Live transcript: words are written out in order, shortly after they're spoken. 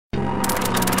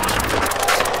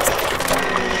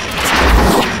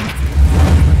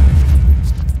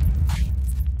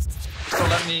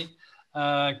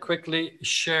quickly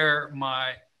share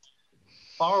my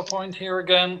PowerPoint here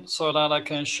again so that I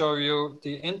can show you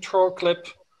the intro clip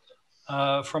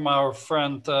from our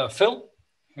friend Phil.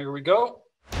 Here we go.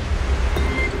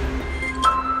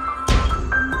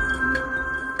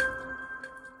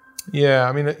 Yeah,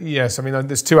 I mean, yes, I mean,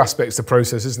 there's two aspects to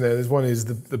process, isn't there? There's one is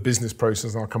the business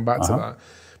process, and I'll come back to that.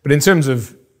 But in terms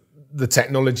of the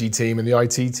technology team and the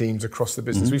IT teams across the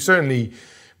business,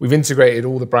 we've integrated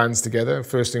all the brands together.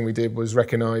 First thing we did was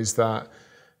recognize that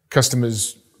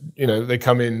customers, you know, they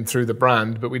come in through the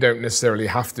brand, but we don't necessarily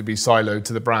have to be siloed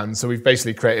to the brand. So we've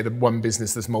basically created one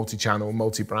business that's multi-channel,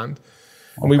 multi-brand.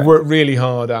 And we worked really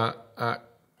hard at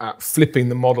flipping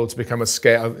the model to become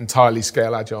entirely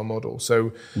scale agile model.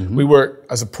 So we work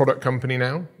as a product company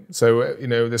now. So, you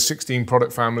know, there's 16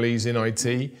 product families in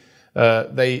IT.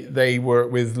 They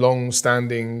work with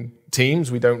long-standing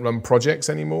teams. We don't run projects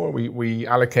anymore. We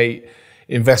allocate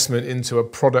investment into a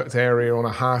product area on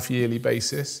a half-yearly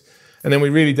basis. And then we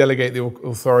really delegate the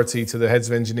authority to the heads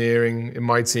of engineering in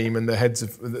my team and the heads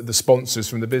of the sponsors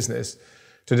from the business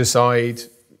to decide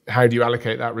how do you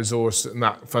allocate that resource and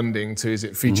that funding to, is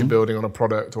it feature building on a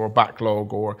product or a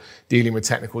backlog or dealing with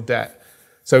technical debt?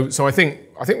 So I think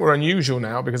we're unusual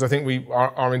now because I think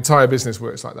our entire business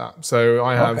works like that. So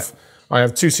I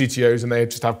have two CTOs and they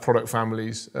just have product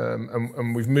families,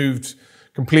 and we've moved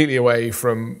completely away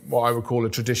from what I would call a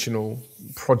traditional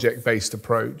project-based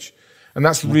approach, and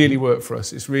that's really worked for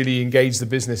us. It's really engaged the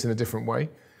business in a different way.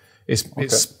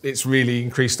 It's really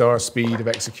increased our speed of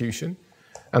execution.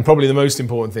 And probably the most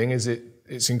important thing is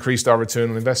it's increased our return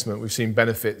on investment. We've seen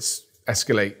benefits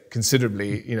escalate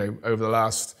considerably, you know, over the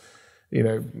last,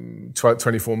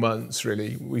 24 months,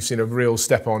 really. We've seen a real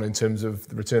step on in terms of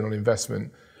the return on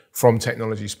investment from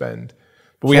technology spend.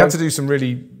 But we had to do some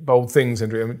really bold things,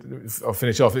 Andrew. I'll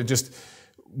finish off.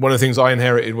 One of the things I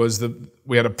inherited was that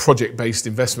we had a project-based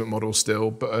investment model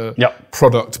still, but a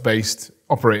product-based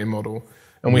operating model.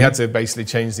 And we had to basically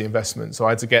change the investment. So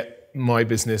I had to get my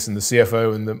business and the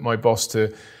CFO and my boss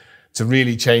to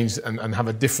really change and have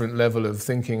a different level of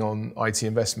thinking on IT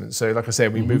investment. So like I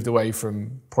said, we moved away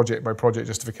from project by project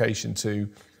justification to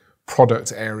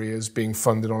product areas being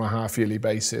funded on a half-yearly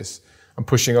basis and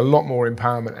pushing a lot more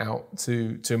empowerment out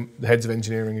to the heads of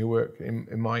engineering who work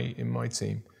in my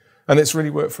team. And it's really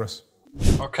worked for us.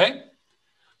 Okay.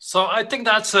 So I think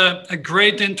that's a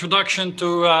great introduction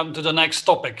to the next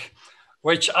topic,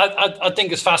 which I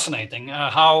think is fascinating,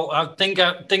 how I think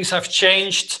things have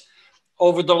changed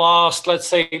over the last, let's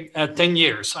say, 10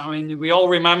 years. I mean, we all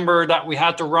remember that we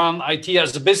had to run IT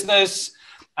as a business,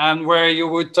 and where you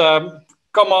would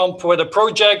come up with a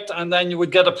project, and then you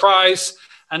would get a price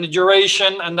and a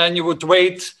duration, and then you would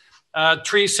wait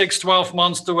 3, 6, 12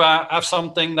 months to have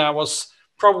something that was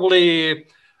probably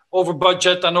over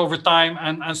budget and over time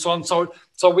and so on.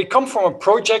 So we come from a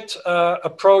project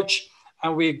approach,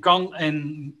 and we've gone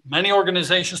in many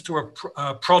organizations to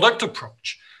a product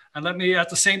approach. And let me at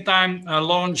the same time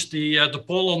launch the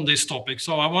poll on this topic.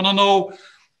 So I want to know,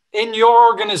 in your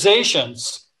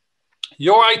organizations,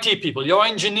 your IT people, your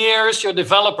engineers, your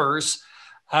developers,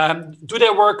 do they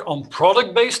work on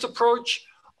product-based approach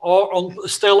or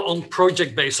still on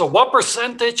project-based? So what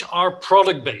percentage are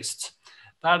product-based?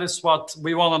 That is what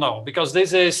we want to know, because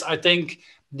this is, I think,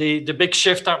 the big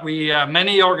shift that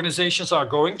many organizations are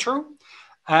going through.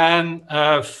 And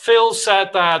Phil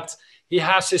said that he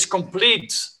has his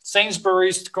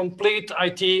Sainsbury's complete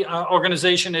IT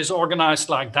organization is organized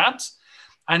like that.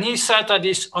 And he said that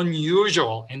is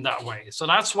unusual in that way. So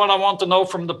that's what I want to know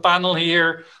from the panel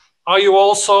here. Are you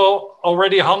also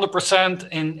already 100%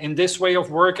 in this way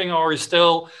of working, or is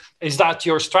that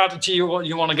your strategy? You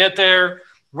want to get there?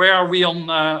 Where are we on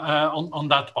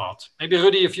that part? Maybe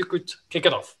Rudi, if you could kick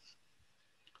it off.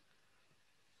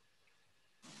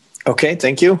 Okay,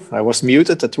 thank you. I was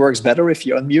muted. That works better if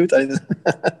you unmute.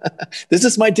 This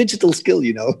is my digital skill,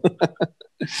 you know.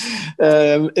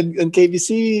 In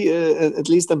KBC, at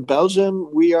least in Belgium,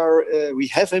 we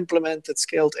have implemented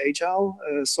scaled agile,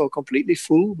 so completely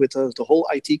full with the whole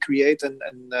IT create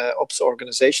and ops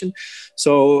organization.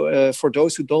 So for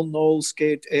those who don't know,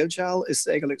 scaled agile is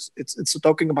it's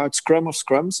talking about Scrum of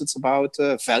Scrums. It's about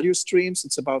value streams.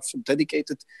 It's about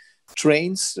dedicated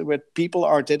trains where people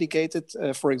are dedicated,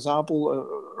 for example,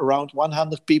 around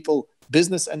 100 people,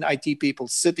 business and IT people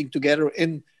sitting together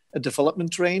in a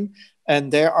development train,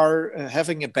 and they are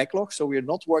having a backlog. So we're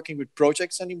not working with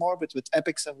projects anymore, but with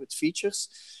epics and with features.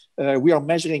 We are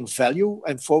measuring value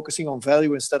and focusing on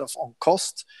value instead of on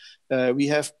cost. We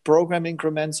have program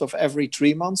increments of every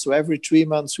 3 months. So every 3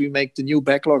 months, we make the new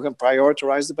backlog and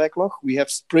prioritize the backlog. We have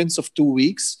sprints of 2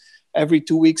 weeks. Every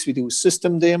 2 weeks, we do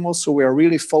system demos. So we are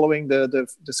really following the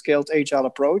scaled agile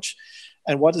approach.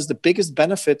 And what is the biggest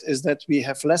benefit is that we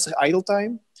have lesser idle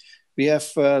time. We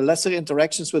have lesser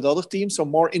interactions with other teams, so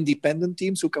more independent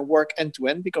teams who can work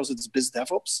end-to-end because it's biz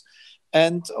DevOps.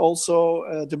 And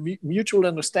also the mutual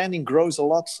understanding grows a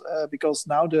lot because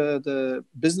now the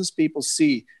business people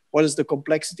see what is the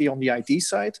complexity on the IT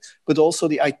side, but also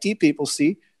the IT people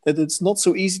see that it's not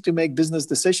so easy to make business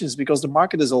decisions because the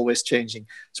market is always changing.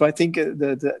 So I think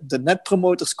the net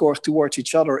promoter score towards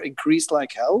each other increased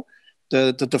like hell.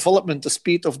 The development, the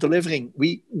speed of delivering,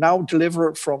 we now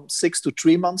deliver from 6 to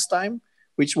 3 months time,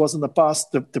 which was in the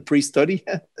past the pre-study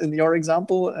in your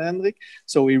example, Hendrik.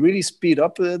 So we really speed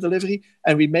up the delivery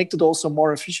and we make it also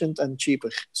more efficient and cheaper.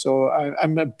 So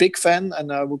I'm a big fan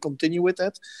and I will continue with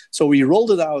that. So we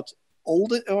rolled it out all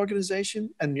the organization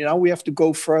and now we have to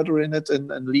go further in it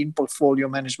and lean portfolio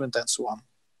management and so on.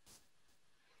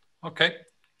 Okay.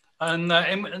 And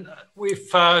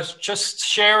we've just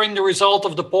sharing the result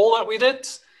of the poll that we did.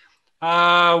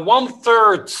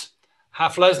 1/3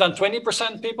 have less than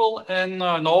 20% people in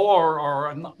no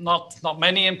or not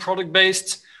many in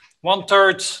product-based.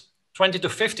 1/3, 20 to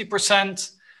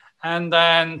 50%. And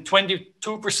then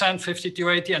 22%, 50 to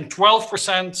 80, and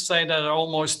 12% say that are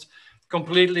almost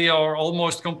completely or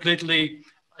almost completely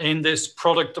in this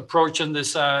product approach and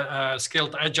this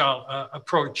scaled agile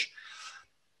approach.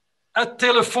 At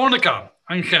Telefónica,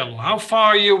 Ángel, how far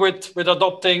are you with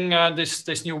adopting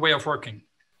this new way of working?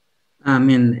 I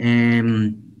mean,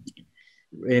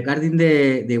 regarding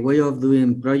the way of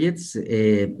doing projects,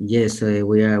 yes,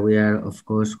 we are of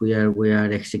course we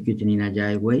are executing in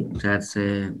agile way. That's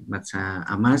a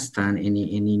must, and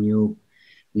any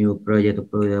new project or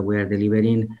product that we are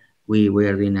delivering, we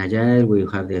are doing agile. We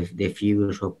have the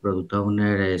figures of product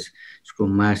owner,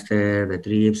 scrum master, the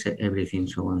trips, everything,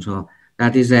 so on. So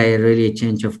that is a really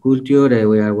change of culture.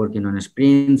 We are working on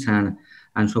sprints and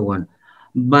so on.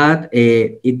 But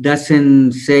it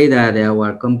doesn't say that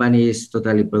our company is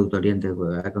totally product oriented.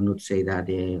 I cannot say that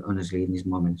honestly in this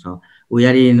moment. So we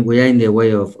are in the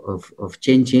way of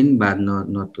changing, but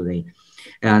not today.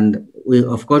 And we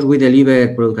of course we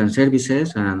deliver product and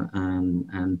services,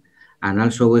 and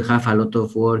also we have a lot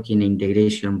of work in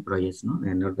integration projects. No,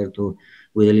 in order to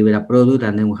we deliver a product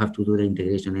and then we have to do the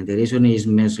integration. Integration is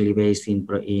mostly based in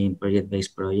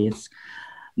project-based projects.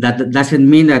 That doesn't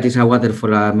mean that it's a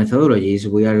waterfall methodology.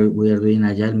 We are doing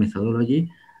agile methodology,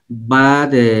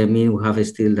 but we have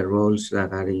still the roles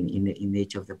that are in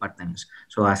each of the partners.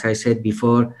 So as I said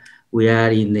before, we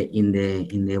are in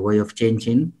the way of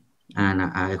changing, and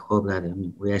I hope that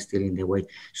we are still in the way.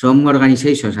 Some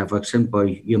organizations, for example,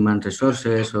 human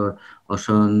resources or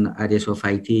some areas of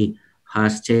IT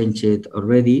has changed it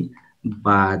already,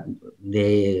 but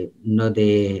the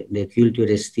culture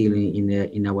is still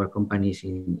in our companies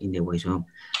in the way. So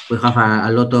we have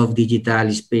a lot of digital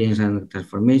experience and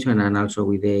transformation, and also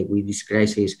with this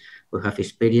crisis we have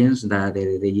experience that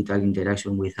the digital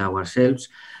interaction with ourselves.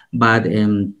 But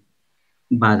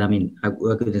I mean, I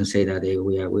couldn't say that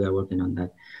we are working on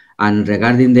that. And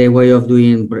regarding the way of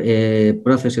doing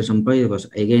processes on projects,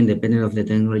 again, depending on the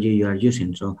technology you are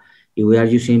using. So if we are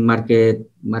using market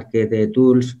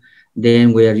tools,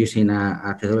 then we are using a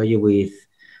methodology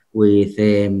with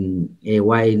a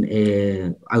wide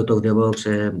out-of-the-box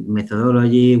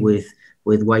methodology with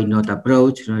why not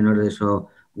approach. So in order, so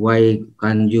why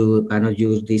cannot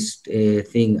use this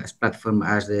thing as platform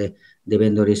as the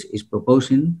vendor is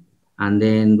proposing, and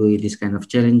then do this kind of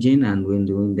challenging and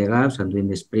doing the gaps and doing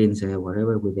the sprints,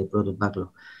 whatever, with the product backlog.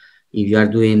 If you are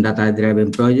doing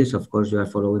data-driven projects, of course, you are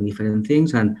following different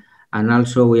things, and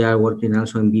also we are working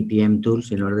also in BPM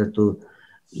tools in order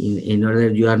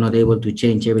you are not able to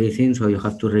change everything, so you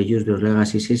have to reuse your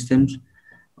legacy systems,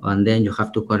 and then you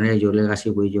have to connect your legacy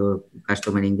with your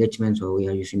customer engagement. So we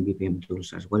are using BPM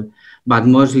tools as well, but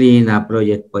mostly in a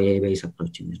project-based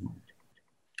approach in this moment.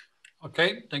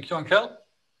 Okay, thank you, Ángel.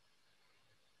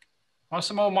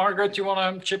 Massimo, Margaret, you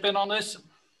want to chip in on this?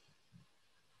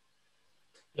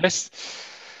 Yes.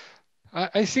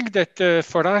 I think that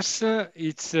for us,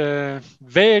 it's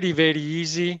very, very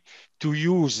easy to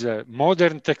use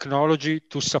modern technology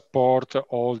to support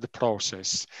all the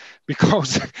process,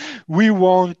 because we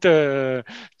want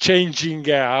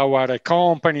changing our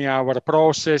company, our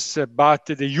process, but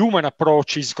the human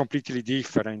approach is completely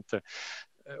different.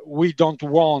 We don't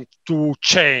want to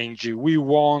change. We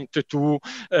want to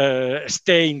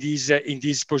stay in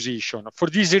this position. For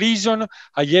this reason,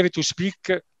 I have to speak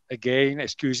again,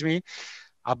 excuse me,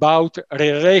 about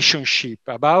relationship,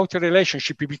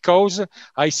 because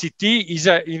ICT is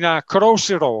in a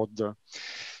crossroad.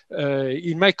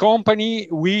 in my company,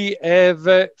 we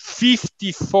have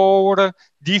 54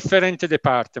 different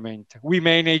departments. We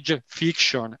manage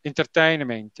fiction,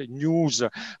 entertainment, news,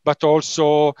 but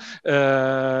also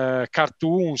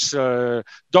cartoons,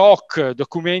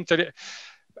 documentary,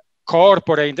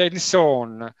 corporate, and so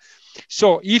on.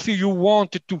 So if you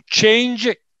want to change,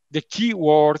 the key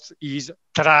word is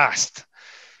trust.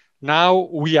 Now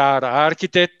we are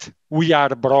architect, we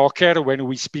are broker when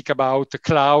we speak about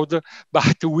cloud,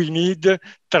 but we need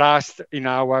trust in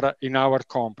our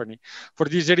company. For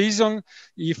this reason,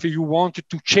 if you want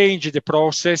to change the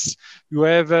process, you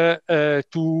have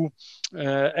to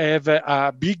have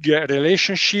a big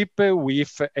relationship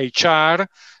with HR,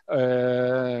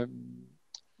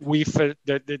 with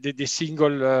the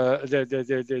single,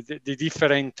 the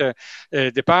different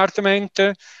department,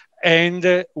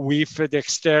 and with the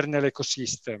external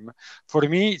ecosystem. For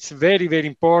me, it's very, very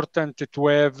important to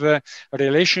have a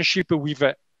relationship with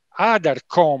other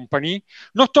company,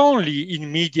 not only in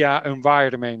media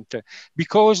environment,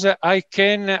 because I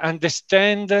can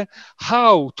understand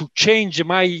how to change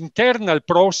my internal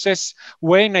process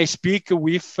when I speak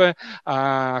with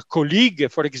a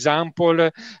colleague, for example,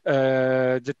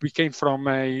 that we came from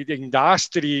the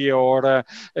industry or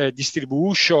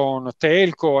distribution,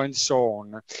 telco, and so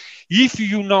on. If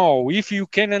you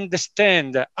can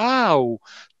understand how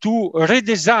to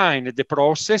redesign the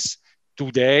process,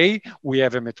 today we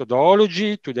have a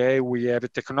methodology, today we have a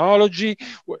technology,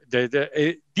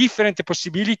 a different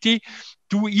possibility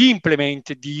to implement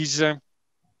these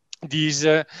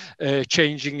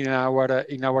changing in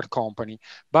our company.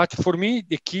 But for me,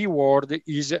 the key word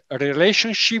is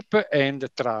relationship and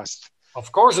trust.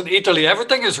 Of course, in Italy,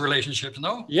 everything is relationships,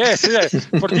 no? Yes,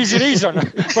 for this reason.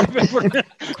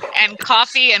 And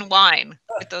coffee and wine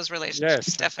with those relationships,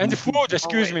 yes. definitely. And food,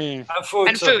 excuse me.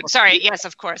 And food, sorry, yes,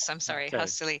 of course, I'm sorry, okay. How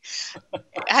silly.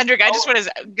 Hendrik, I just want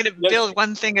to build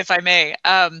one thing, if I may.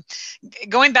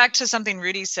 Going back to something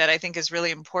Rudi said, I think is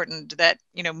really important, that,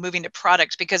 moving to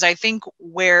product, because I think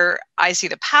where I see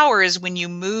the power is when you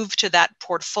move to that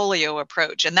portfolio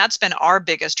approach. And that's been our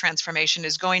biggest transformation,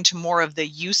 is going to more of the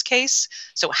use case.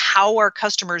 So how are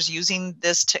customers using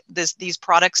these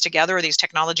products together, or these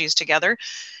technologies together?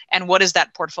 And what is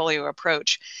that portfolio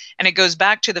approach? And it goes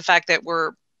back to the fact that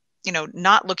we're,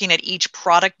 not looking at each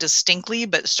product distinctly,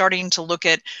 but starting to look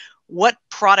at what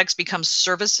products become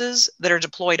services that are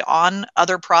deployed on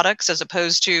other products as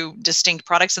opposed to distinct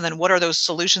products. And then what are those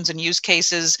solutions and use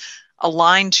cases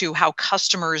aligned to how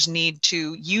customers need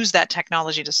to use that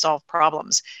technology to solve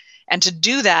problems? And to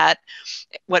do that,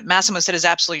 what Massimo said is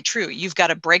absolutely true. You've got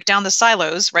to break down the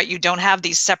silos, right? You don't have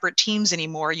these separate teams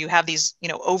anymore. You have these,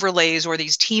 overlays, or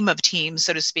these team of teams,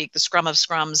 so to speak, the scrum of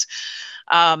scrums.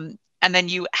 And then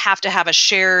you have to have a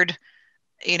shared,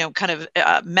 kind of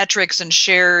metrics and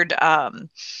shared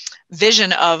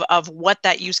vision of what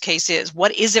that use case is.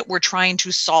 What is it we're trying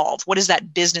to solve? What is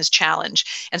that business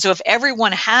challenge? And so if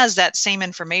everyone has that same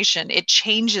information, it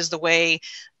changes the way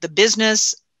the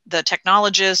business, the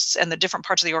technologists, and the different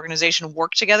parts of the organization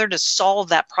work together to solve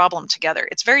that problem together.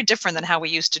 It's very different than how we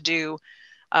used to do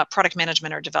product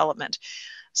management or development.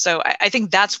 So I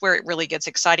think that's where it really gets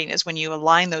exciting, is when you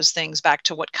align those things back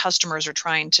to what customers are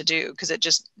trying to do, because it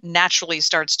just naturally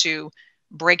starts to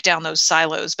break down those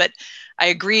silos. But I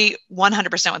agree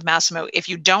 100% with Massimo. If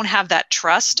you don't have that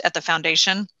trust at the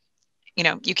foundation,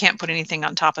 you can't put anything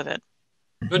on top of it.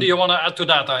 Rudi, you want to add to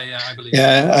that, I believe?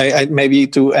 Yeah, I maybe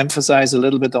to emphasize a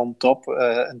little bit on top,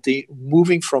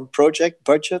 moving from project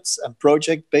budgets and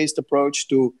project-based approach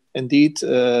to indeed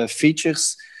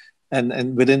features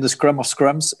and within the Scrum of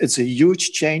Scrums, it's a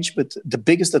huge change. But the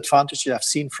biggest advantage I've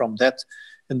seen from that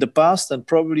in the past, and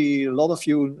probably a lot of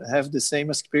you have the same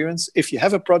experience, if you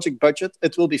have a project budget,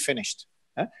 it will be finished.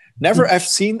 Never I've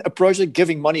seen a project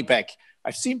giving money back.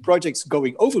 I've seen projects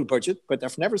going over budget, but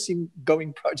I've never seen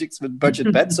going projects with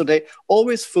budget back. So they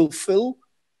always fulfill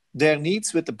their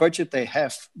needs with the budget they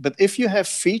have. But if you have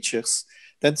features,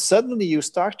 then suddenly you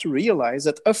start to realize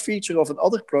that a feature of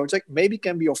another project maybe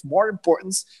can be of more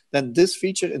importance than this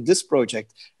feature in this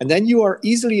project. And then you are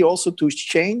easily also to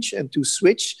change and to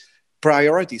switch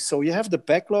priorities. So you have the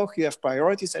backlog, you have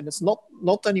priorities, and it's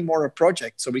not anymore a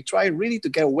project. So we try really to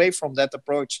get away from that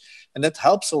approach, and that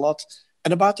helps a lot.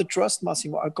 And about the trust,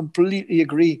 Massimo, I completely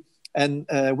agree. And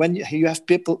when you have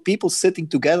people sitting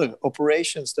together,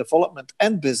 operations, development,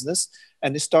 and business,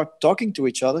 and they start talking to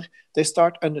each other, they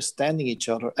start understanding each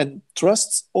other. And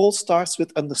trust all starts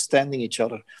with understanding each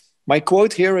other. My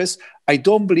quote here is, I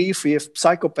don't believe we have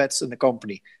psychopaths in the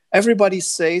company. Everybody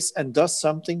says and does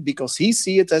something because he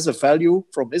sees it as a value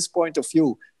from his point of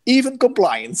view. even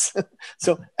compliance.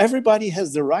 So everybody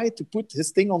has the right to put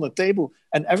his thing on the table,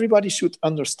 and everybody should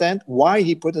understand why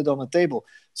he put it on the table.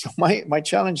 So my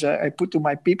challenge I put to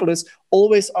my people is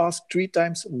always ask 3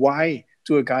 times why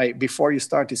to a guy before you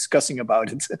start discussing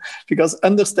about it, because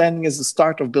understanding is the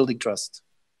start of building trust.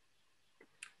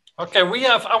 Okay,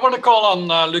 I want to call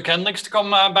on Luc Hendricks to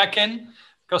come back in,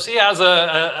 because he has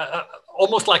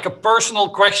almost like a personal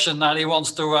question that he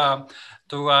wants to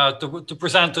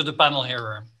present to the panel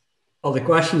here. Well, the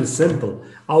question is simple.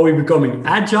 Are we becoming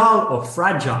agile or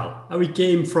fragile? And we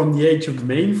came from the age of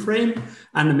the mainframe,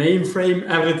 and the mainframe,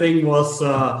 everything was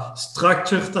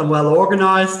structured and well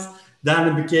organized. Then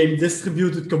it became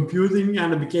distributed computing,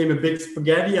 and it became a big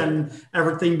spaghetti, and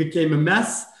everything became a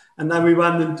mess. And then we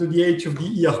went into the age of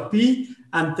the ERP,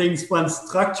 and things went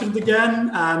structured again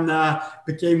and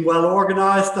became well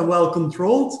organized and well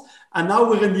controlled. And now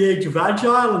we're in the age of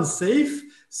agile and safe.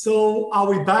 So are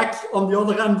we back on the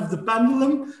other end of the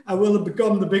pendulum, and will it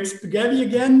become the big spaghetti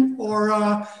again?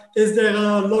 Or is there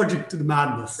a logic to the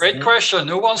madness? Great question.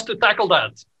 Who wants to tackle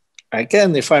that? I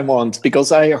can, if I want,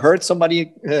 because I heard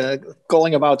somebody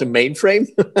calling about a mainframe.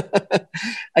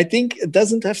 I think it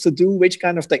doesn't have to do which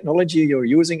kind of technology you're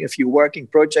using, if you're working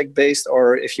project-based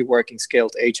or if you're working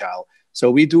scaled agile.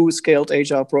 So we do scaled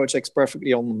agile projects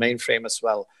perfectly on the mainframe as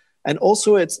well. And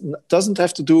also it doesn't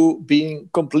have to do being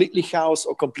completely chaos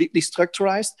or completely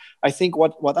structurized. I think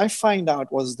what I find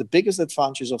out was the biggest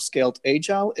advantage of scaled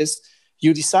agile is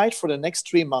you decide for the next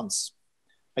 3 months.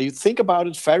 And you think about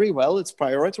it very well, it's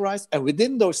prioritized. And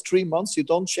within those 3 months, you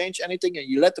don't change anything and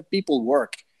you let the people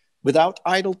work without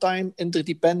idle time,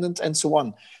 interdependent, and so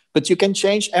on. But you can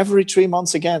change every 3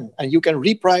 months again, and you can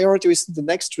reprioritize the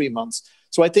next 3 months.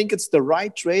 So I think it's the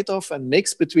right trade-off and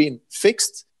mix between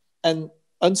fixed and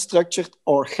unstructured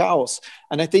or chaos.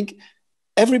 And I think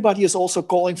everybody is also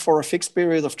calling for a fixed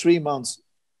period of 3 months.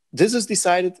 This is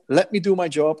decided, let me do my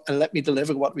job and let me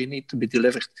deliver what we need to be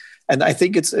delivered. And I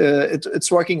think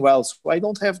it's working well. So I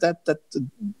don't have that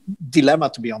dilemma,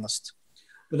 to be honest.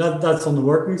 But that's on the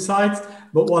working side.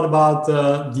 But what about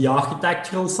the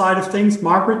architectural side of things,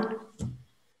 Margaret?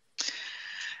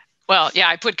 Well, yeah,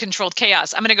 I put controlled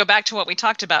chaos. I'm going to go back to what we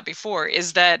talked about before,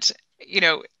 is that,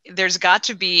 there's got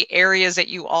to be areas that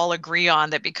you all agree on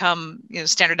that become,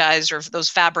 standardized, or those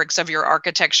fabrics of your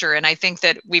architecture. And I think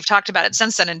that we've talked about it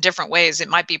since then in different ways. It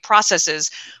might be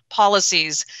processes,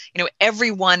 policies.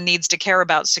 Everyone needs to care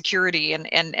about security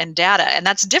and data, and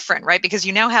that's different, right? Because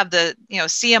you now have the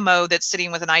CMO that's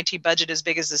sitting with an IT budget as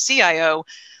big as the CIO.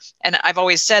 And I've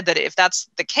always said that if that's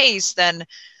the case, then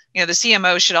the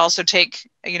CMO should also take,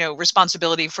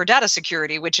 responsibility for data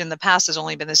security, which in the past has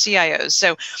only been the CIOs.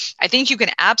 So I think you can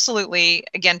absolutely,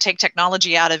 again, take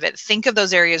technology out of it. Think of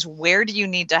those areas. Where do you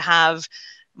need to have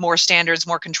more standards,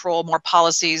 more control, more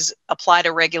policies, apply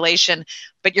to regulation?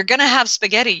 But you're going to have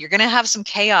spaghetti. You're going to have some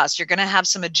chaos. You're going to have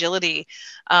some agility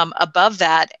above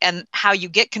that. And how you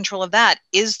get control of that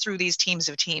is through these teams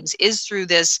of teams, is through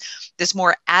this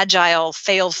more agile,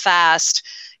 fail fast,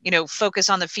 focus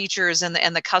on the features and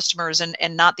the customers,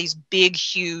 and not these big,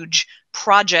 huge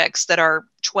projects that are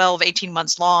 12, 18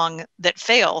 months long that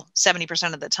fail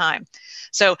 70% of the time.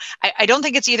 So I don't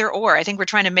think it's either or. I think we're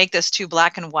trying to make this too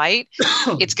black and white.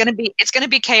 It's going to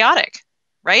be chaotic,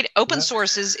 right? Open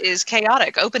source is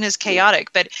chaotic. Open is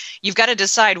chaotic, but you've got to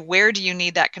decide, where do you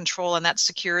need that control and that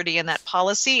security and that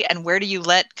policy, and where do you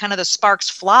let kind of the sparks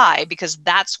fly, because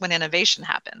that's when innovation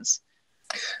happens.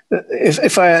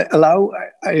 If I allow,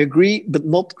 I agree, but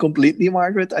not completely,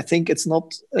 Margaret. I think it's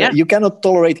not, you cannot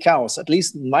tolerate chaos. At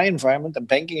least in my environment, the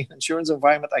banking and insurance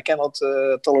environment, I cannot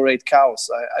tolerate chaos,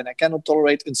 and I cannot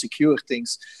tolerate insecure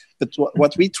things. But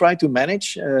what we try to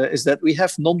manage is that we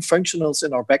have non-functionals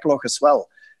in our backlog as well.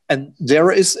 And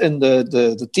there is in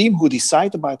the team who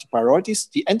decide about the priorities,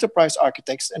 the enterprise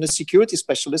architects and the security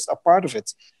specialists are part of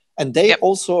it. And they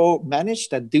also manage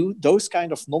that those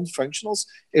kind of non-functionals,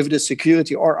 if the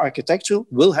security or architectural,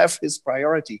 will have his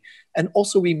priority. And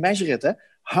also we measure it,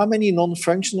 how many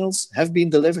non-functionals have been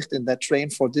delivered in that train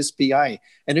for this PI.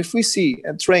 And if we see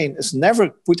a train is never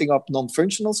putting up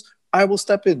non-functionals, I will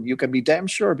step in. You can be damn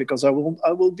sure, because I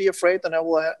will be afraid and I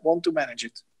will want to manage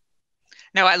it.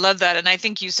 No, I love that. And I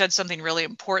think you said something really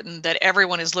important, that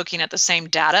everyone is looking at the same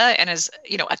data and is,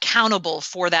 accountable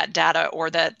for that data, or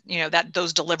that,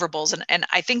 those deliverables. And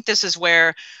I think this is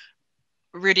where,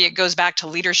 Rudi, it goes back to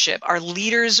leadership. Are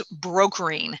leaders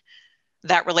brokering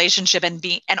that relationship and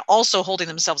also holding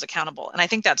themselves accountable? And I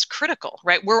think that's critical,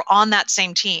 right? We're on that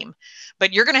same team,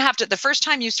 but you're going to have to, the first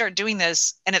time you start doing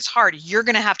this, and it's hard, you're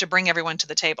going to have to bring everyone to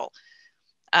the table.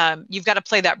 You've got to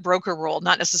play that broker role,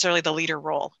 not necessarily the leader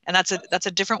role. And that's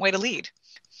a different way to lead.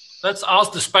 let's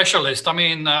ask the specialist. I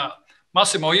mean,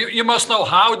 Massimo, you must know,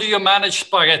 how do you manage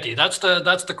spaghetti? That's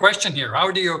the question here. How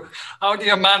do you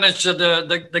manage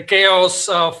the chaos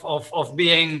of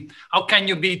being? How can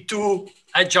you be too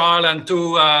agile and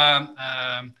too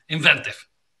inventive?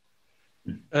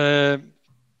 I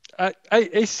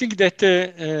think that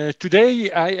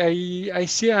today I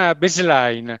see a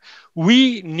baseline.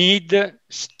 We need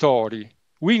story.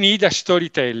 We need a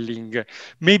storytelling.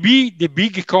 Maybe the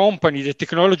big company, the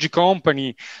technology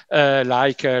company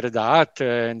like Red Hat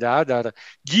and other,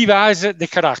 give us the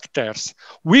characters.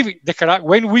 When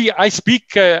I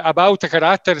speak about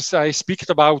characters, I speak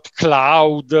about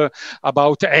cloud,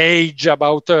 about age,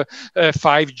 about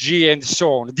 5G and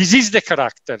so on. This is the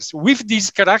characters. With these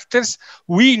characters,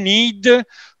 we need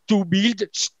to build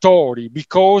story,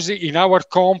 because in our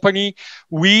company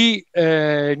we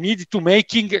need to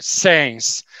making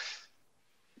sense.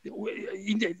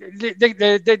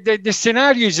 The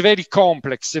scenario is very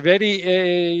complex.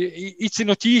 It's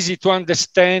not easy to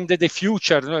understand the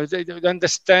future, to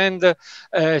understand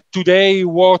today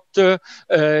what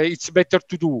it's better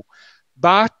to do.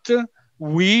 But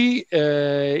we,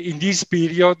 in this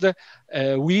period,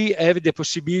 we have the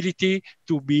possibility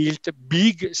to build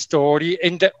big story,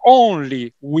 and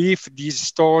only with this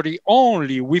story,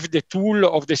 only with the tool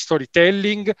of the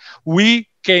storytelling, we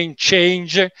can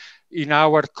change in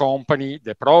our company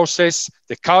the process,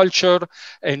 the culture,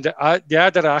 and the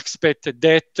other aspect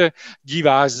that give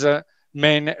us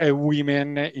men and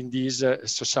women in this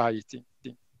society.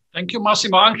 Thank you,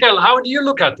 Massimo. Ángel, how do you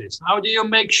look at this? How do you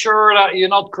make sure that you're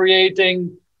not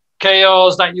creating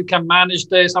chaos, that you can manage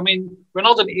this? I mean, we're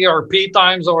not in ERP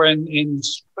times or in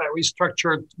very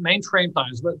structured mainframe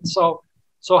times, but so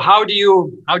how do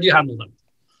you handle them?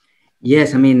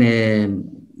 Yes, I mean,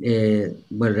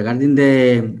 well, regarding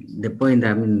the point,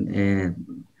 I mean,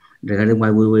 regarding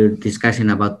what we were discussing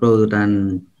about product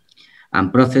and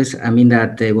process, I mean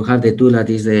that we have the tool that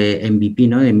is the MVP,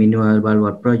 no, the minimal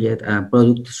valuable product.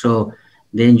 So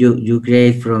then you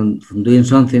create from doing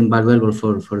something valuable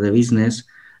for the business,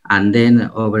 and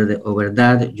then over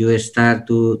that you start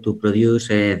to produce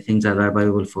things that are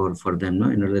valuable for them, no?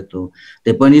 In order to,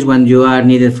 the point is, when you are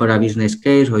needed for a business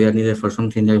case, or you are needed for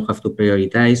something that you have to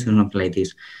prioritize and something like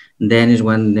this, then is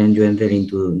when you enter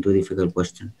into difficult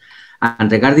question.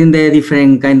 And regarding the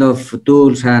different kind of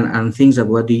tools and things that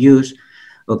what you use,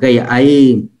 okay,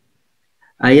 I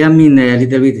am in a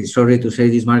little bit, sorry to say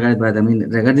this, Margaret, but I mean,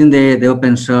 regarding the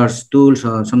open source tools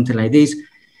or something like this,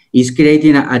 is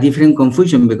creating a different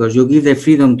confusion, because you give the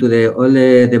freedom to all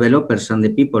the developers and the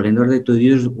people in order to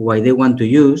use what they want to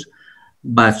use,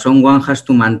 but someone has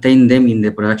to maintain them in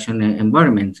the production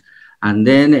environment. And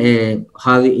then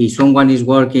how if someone is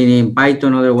working in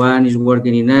Python, other one is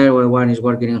working in R, other one is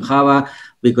working in Java,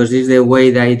 because this is the way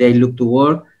that they look to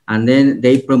work, and then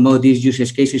they promote these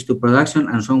use cases to production,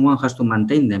 and someone has to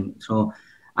maintain them. So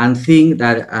I think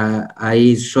that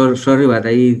sorry, but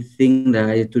I think that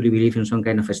I truly believe in some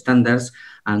kind of standards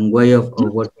and way of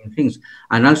working things.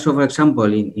 And also, for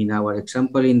example, in our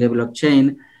example in the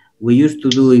blockchain, we used to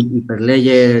do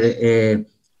hyperledger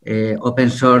open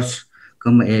source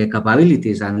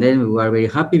capabilities, and then we were very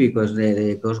happy because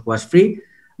the cost was free.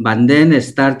 But then it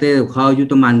started how you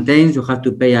to maintain, you have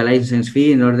to pay a license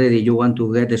fee in order that you want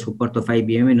to get the support of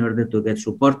IBM in order to get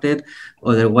supported.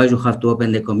 Otherwise, you have to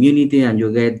open the community and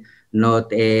you get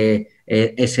not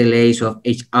SLAs of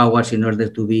 8 hours in order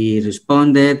to be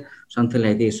responded, something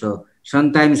like this. So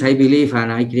sometimes I believe,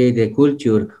 and I create a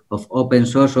culture of open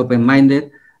source,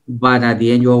 open-minded, but at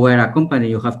the end you are a company,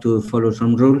 you have to follow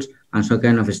some rules and some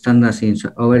kind of standards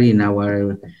over in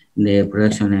the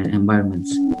production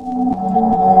environments.